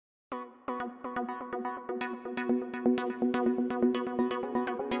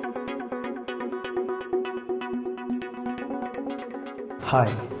Hi,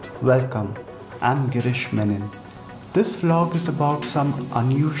 welcome. I'm Girish Menon. This vlog is about some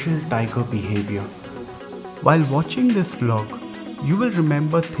unusual tiger behavior. While watching this vlog, you will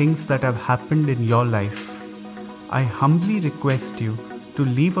remember things that have happened in your life. I humbly request you to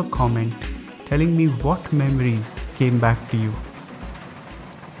leave a comment telling me what memories came back to you.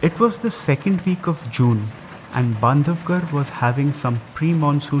 It was the second week of June and Bandhavgarh was having some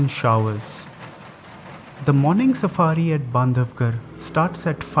pre-monsoon showers. The morning safari at Bandhavgarh starts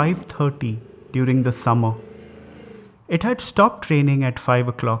at 5:30 during the summer. It had stopped raining at 5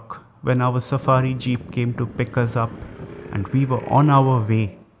 o'clock when our safari jeep came to pick us up and we were on our way.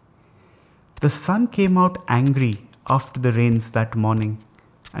 The sun came out angry after the rains that morning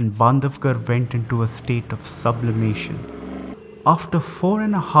and Bandhavgarh went into a state of sublimation. After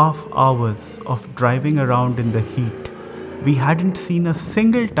 4.5 hours of driving around in the heat, we hadn't seen a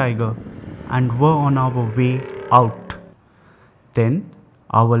single tiger and were on our way out. Then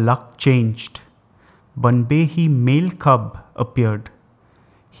our luck changed. Banbehi male cub appeared.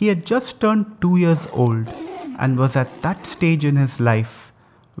 He had just turned 2 years old and was at that stage in his life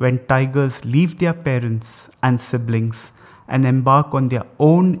when tigers leave their parents and siblings and embark on their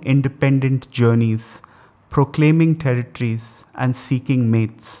own independent journeys, proclaiming territories and seeking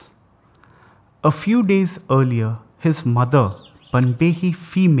mates. A few days earlier, his mother, Banbehi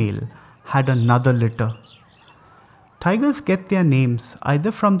female, had another litter. Tigers get their names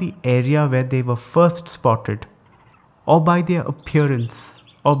either from the area where they were first spotted or by their appearance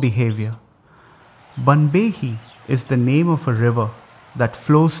or behavior. Banbehi is the name of a river that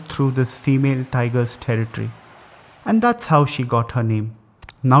flows through this female tiger's territory, and that's how she got her name.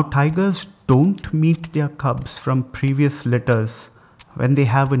 Now tigers don't meet their cubs from previous litters when they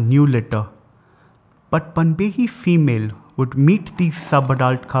have a new litter, but Banbehi female would meet these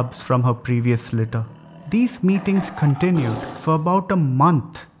subadult cubs from her previous litter. These meetings continued for about a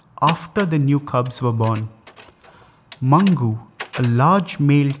month after the new cubs were born. Mangu, a large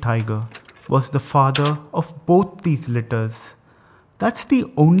male tiger, was the father of both these litters. That's the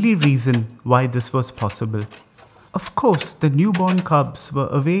only reason why this was possible. Of course, the newborn cubs were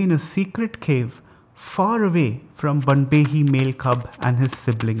away in a secret cave far away from Banbehi male cub and his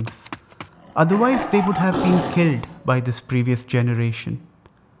siblings. Otherwise, they would have been killed by this previous generation.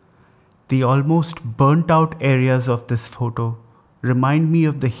 The almost burnt out areas of this photo remind me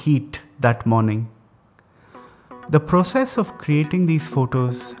of the heat that morning. The process of creating these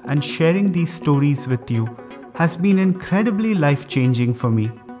photos and sharing these stories with you has been incredibly life-changing for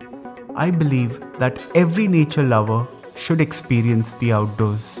me. I believe that every nature lover should experience the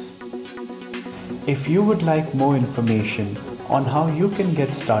outdoors. If you would like more information on how you can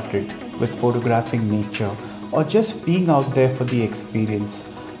get started with photographing nature or just being out there for the experience,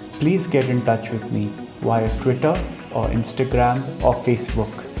 please get in touch with me via Twitter or Instagram or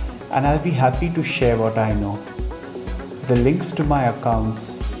Facebook, and I'll be happy to share what I know. The links to my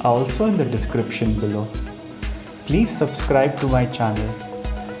accounts are also in the description below. Please subscribe to my channel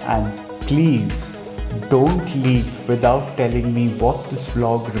and please don't leave without telling me what this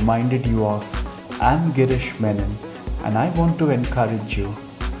vlog reminded you of. I'm Girish Menon and I want to encourage you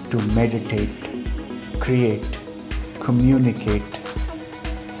to meditate, create, communicate,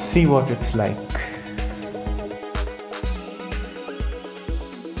 see what it's like.